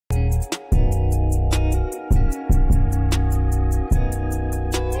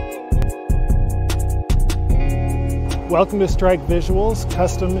Welcome to Strike Visual's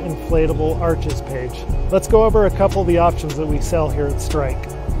custom inflatable arches page. Let's go over a couple of the options that we sell here at Strike.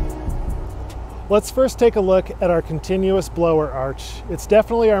 Let's first take a look at our continuous blower arch. It's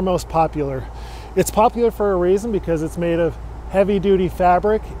definitely our most popular. It's popular for a reason because it's made of heavy-duty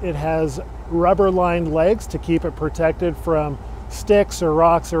fabric. It has rubber-lined legs to keep it protected from sticks or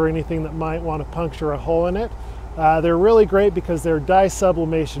rocks or anything that might want to puncture a hole in it. They're really great because they're dye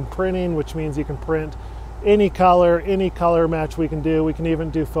sublimation printing, which means you can print any color match we can do. We can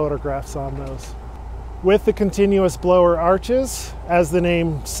even do photographs on those. With the continuous blower arches, as the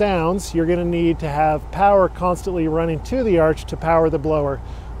name sounds, you're going to need to have power constantly running to the arch to power the blower.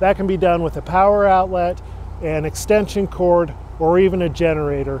 That can be done with a power outlet, an extension cord, or even a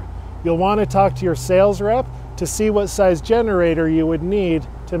generator. You'll want to talk to your sales rep to see what size generator you would need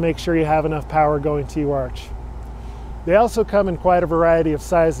to make sure you have enough power going to your arch. They also come in quite a variety of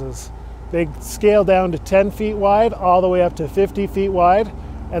sizes. They scale down to 10 feet wide all the way up to 50 feet wide,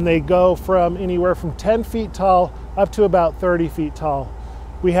 and they go from anywhere from 10 feet tall up to about 30 feet tall.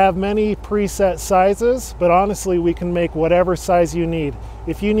 We have many preset sizes, but honestly we can make whatever size you need.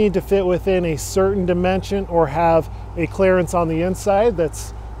 If you need to fit within a certain dimension or have a clearance on the inside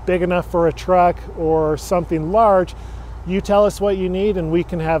that's big enough for a truck or something large, you tell us what you need and we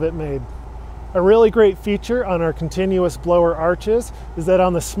can have it made. A really great feature on our continuous blower arches is that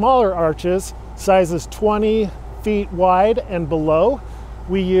on the smaller arches, sizes 20 feet wide and below,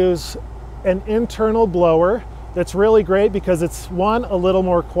 we use an internal blower that's really great because it's, one, a little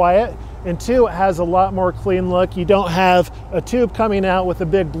more quiet, and two, it has a lot more clean look. You don't have a tube coming out with a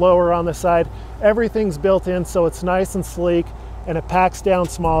big blower on the side. Everything's built in, so it's nice and sleek and it packs down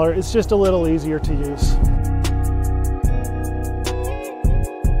smaller. It's just a little easier to use.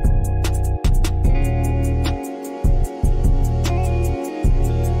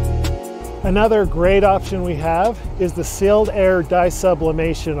 Another great option we have is the sealed air dye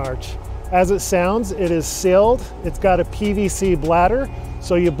sublimation arch. As it sounds, it is sealed. It's got a PVC bladder,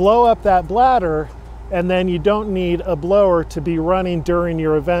 so you blow up that bladder and then you don't need a blower to be running during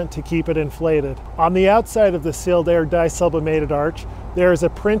your event to keep it inflated. On the outside of the sealed air dye sublimated arch, there is a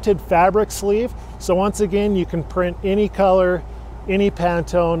printed fabric sleeve, so once again you can print any color, any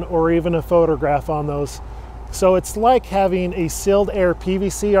Pantone, or even a photograph on those. So it's like having a sealed air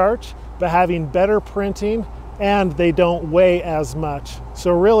PVC arch, but having better printing, and they don't weigh as much.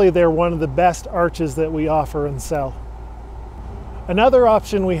 So really they're one of the best arches that we offer and sell. Another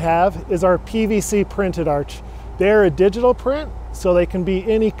option we have is our PVC printed arch. They're a digital print, so they can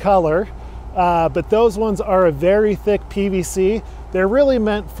be any color, but those ones are a very thick PVC. They're really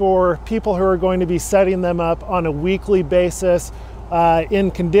meant for people who are going to be setting them up on a weekly basis in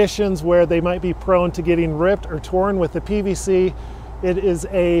conditions where they might be prone to getting ripped or torn with the PVC. It is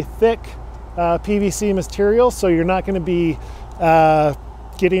a thick PVC material, so you're not going to be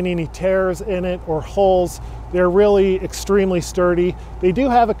getting any tears in it or holes. They're really extremely sturdy. They do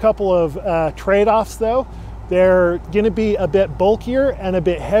have a couple of trade-offs though. They're going to be a bit bulkier and a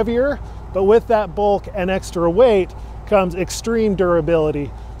bit heavier, but with that bulk and extra weight comes extreme durability.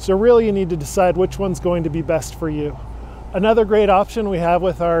 So really you need to decide which one's going to be best for you. Another great option we have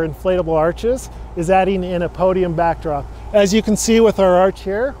with our inflatable arches is adding in a podium backdrop. As you can see with our arch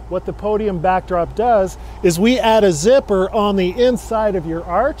here, what the podium backdrop does is we add a zipper on the inside of your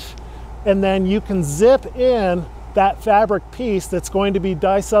arch, and then you can zip in that fabric piece that's going to be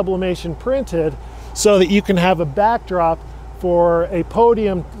dye sublimation printed so that you can have a backdrop for a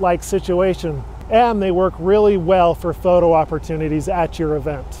podium-like situation. And they work really well for photo opportunities at your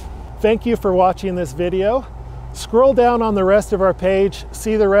event. Thank you for watching this video. Scroll down on the rest of our page,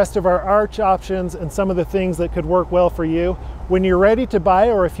 see the rest of our arch options and some of the things that could work well for you. When you're ready to buy,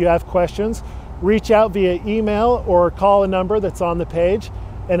 or if you have questions, reach out via email or call a number that's on the page,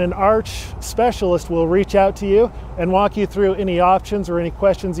 and an arch specialist will reach out to you and walk you through any options or any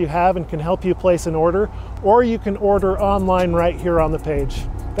questions you have and can help you place an order, or you can order online right here on the page.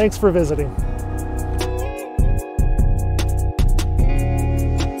 Thanks for visiting.